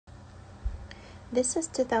This is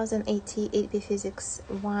 2018 8B Physics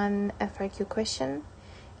 1 FRQ question.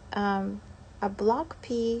 A block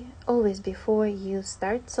P, always before you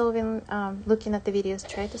start solving, looking at the videos,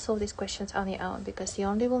 try to solve these questions on your own, because you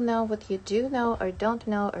only will know what you do know or don't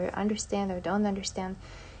know or understand or don't understand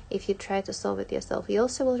if you try to solve it yourself. You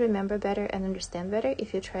also will remember better and understand better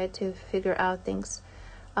if you try to figure out things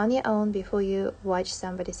on your own before you watch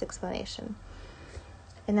somebody's explanation.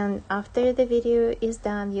 And then after the video is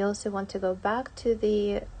done, you also want to go back to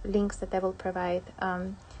the links that I will provide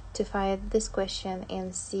to find this question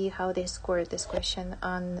and see how they scored this question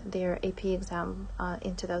on their AP exam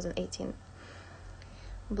in 2018.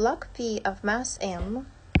 Block P of mass M,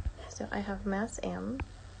 so I have mass M,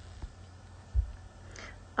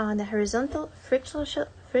 on a horizontal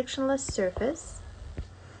frictionless surface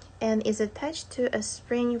and is attached to a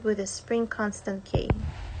spring with a spring constant K.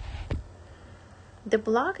 The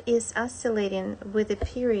block is oscillating with a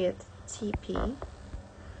period Tp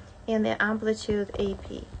and the amplitude Ap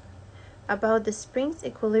about the spring's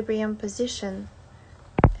equilibrium position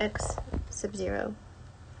x sub 0.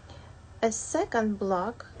 A second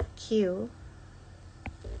block Q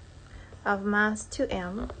of mass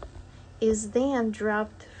 2m is then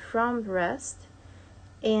dropped from rest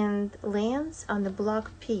and lands on the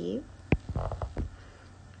block P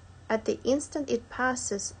at the instant it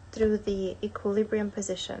passes through the equilibrium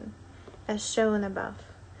position, as shown above.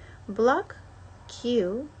 Block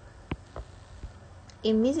Q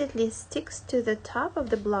immediately sticks to the top of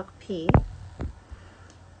the block P,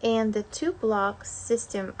 and the two-block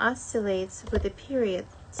system oscillates with the period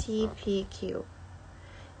TPQ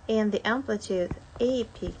and the amplitude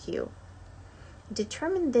APQ.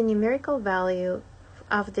 Determine the numerical value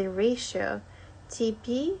of the ratio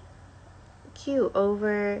TPQ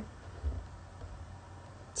over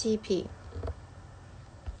Tp.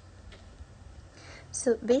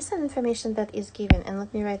 So based on information that is given, and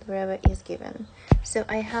let me write wherever is given. So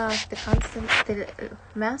I have the constant, the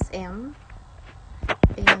mass m,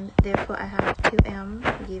 and therefore I have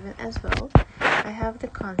 2m given as well. I have the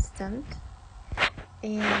constant,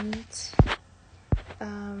 and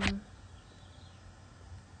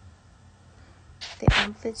the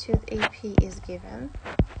amplitude AP is given,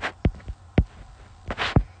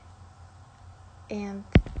 and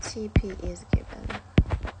Tp is given.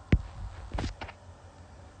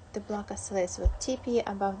 The block oscillates with Tp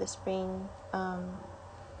above the spring,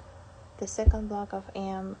 the second block of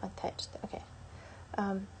M attached. Okay,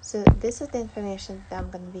 so this is the information that I'm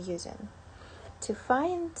going to be using to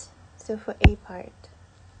find. So for A part,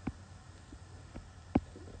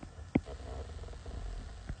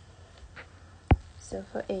 so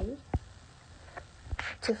for A,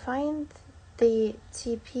 to find the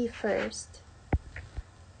Tp first,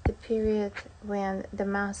 the period when the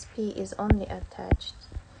mass P is only attached,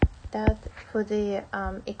 that for the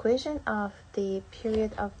equation of the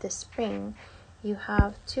period of the spring, you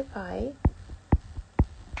have 2 pi,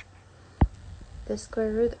 the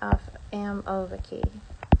square root of m over k.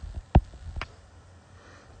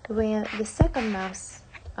 When the second mass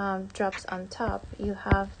drops on top, you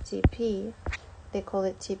have Tp, they call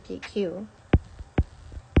it TPQ,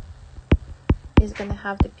 is going to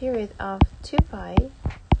have the period of 2 pi,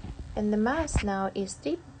 and the mass now is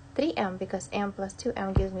 3m, because m plus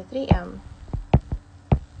 2m gives me 3m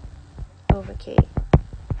over k.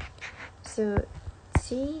 So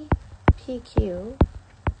TPQ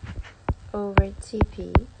over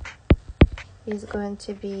TP is going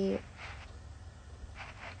to be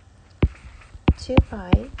 2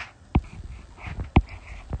 pi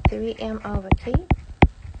 3m over k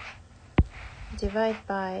divided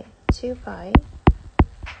by 2 pi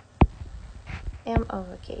m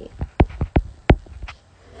over k.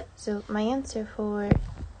 So my answer for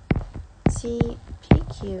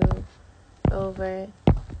TPQ over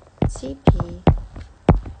TP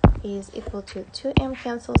is equal to 2m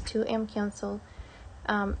cancels, 2m cancel,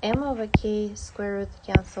 m over k square root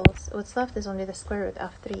cancels. What's left is only the square root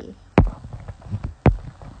of 3.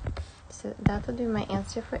 So that would be my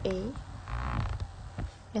answer for A.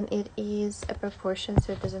 And it is a proportion,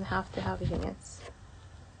 so it doesn't have to have units.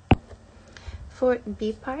 For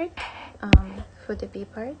B part,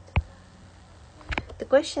 the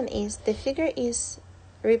question is, the figure is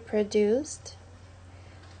reproduced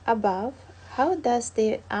above. How does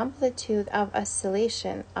the amplitude of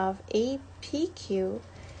oscillation of APQ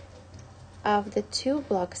of the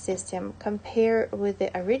two-block system compare with the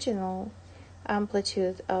original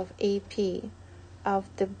amplitude of AP of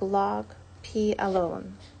the block P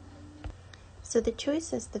alone? So the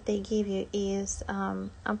choices that they give you is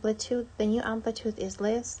amplitude, the new amplitude is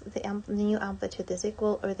less, the new amplitude is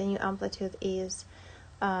equal, or the new amplitude is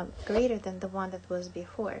greater than the one that was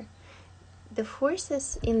before. The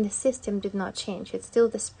forces in the system did not change. It's still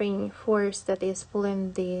the spring force that is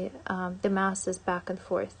pulling the masses back and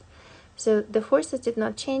forth. So the forces did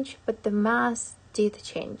not change, but the mass did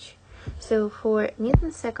change. So for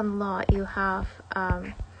Newton's second law, you have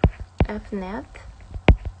F net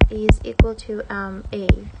is equal to A.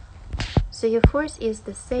 So your force is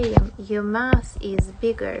the same, your mass is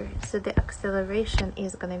bigger, so the acceleration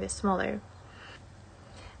is going to be smaller.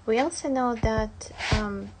 We also know that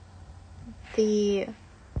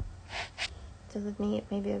so let me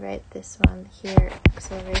maybe write this one here,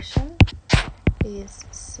 acceleration is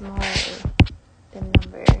smaller. The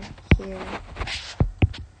number here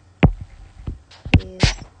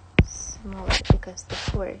is smaller because the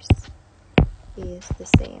force is the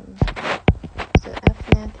same. So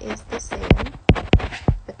F net is the same,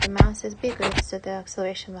 but the mass is bigger, so the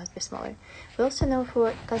acceleration must be smaller. We also know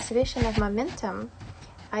for conservation of momentum,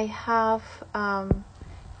 I have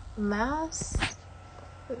mass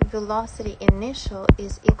velocity initial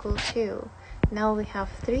is equal to, now we have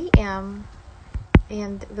 3m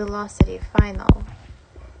and velocity final.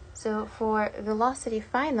 So for velocity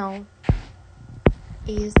final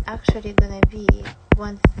is actually going to be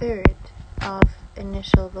 1/3 of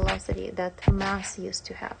initial velocity that mass used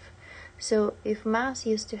to have. So if mass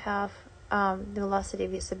used to have the velocity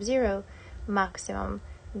v sub 0 maximum,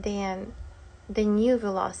 then the new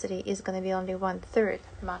velocity is going to be only 1/3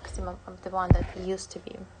 maximum of the one that it used to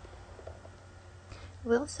be.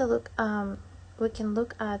 We also we can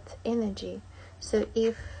look at energy. So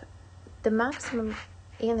if the maximum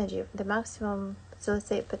energy, so let's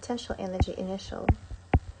say potential energy initial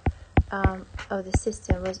of the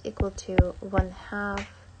system was equal to 1/2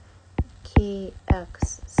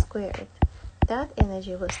 kx squared, that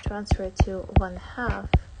energy was transferred to 1/2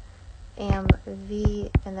 mv,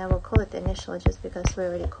 and I will call it initial just because we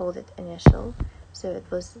already called it initial, so it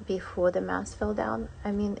was before the mass fell down,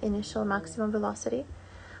 initial maximum velocity.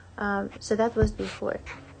 So that was before.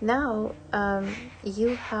 Now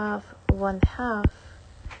you have 1/2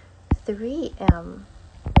 3m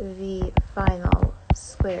v final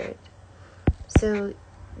squared. So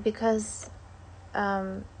because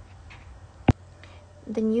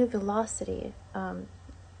the new velocity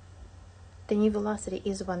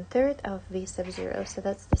is 1/3 of v sub 0, so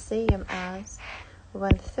that's the same as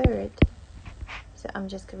 1/3. So I'm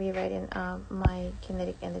just rewriting my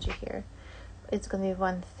kinetic energy here. It's going to be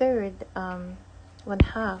 1/3,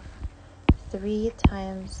 1/2 3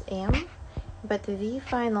 times m, but v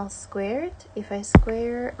final squared, if I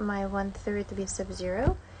square my 1/3 v sub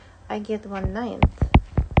 0, I get 1/9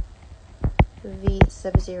 v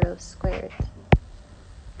sub 0 squared.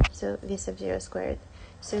 So v sub 0 squared.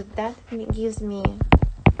 So that gives me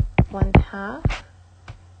 1/2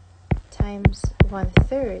 times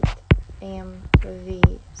 1/3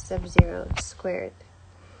 mv sub 0 squared.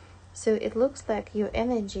 So it looks like your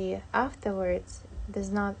energy afterwards does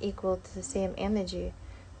not equal to the same energy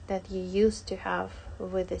that you used to have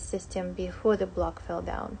with the system before the block fell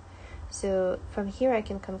down. So from here I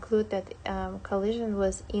can conclude that collision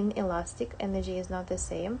was inelastic, energy is not the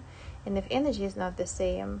same, and if energy is not the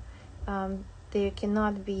same, there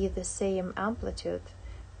cannot be the same amplitude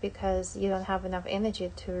because you don't have enough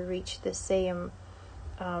energy to reach the same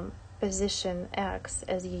position x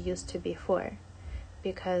as you used to before,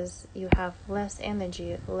 because you have less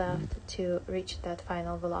energy left to reach that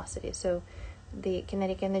final velocity. So the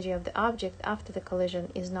kinetic energy of the object after the collision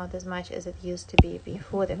is not as much as it used to be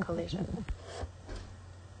before the collision.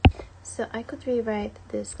 So I could rewrite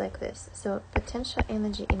this like this. So potential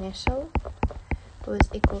energy initial was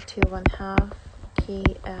equal to 1/2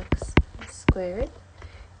 kx squared,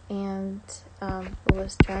 and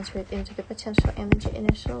was transferred into the potential energy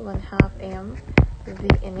initial, 1/2 m v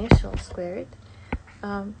initial squared.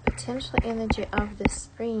 Potential energy of the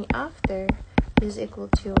spring after is equal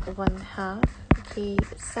to 1/2 k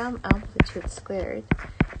some amplitude squared,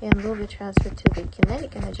 and will be transferred to the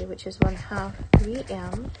kinetic energy, which is 1/2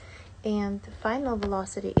 3m, and the final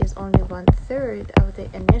velocity is only 1/3 of the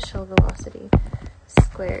initial velocity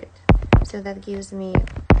squared. So that gives me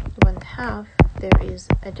 1/2, there is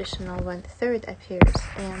additional 1/3 appears,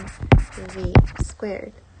 and v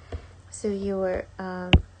squared. So your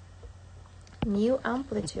new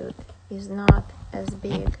amplitude is not as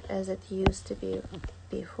big as it used to be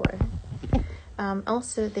before.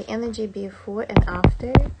 Also, the energy before and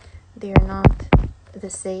after, they are not the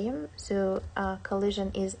same, so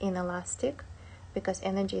collision is inelastic because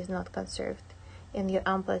energy is not conserved, and your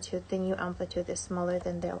amplitude, the new amplitude, is smaller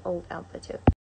than the old amplitude.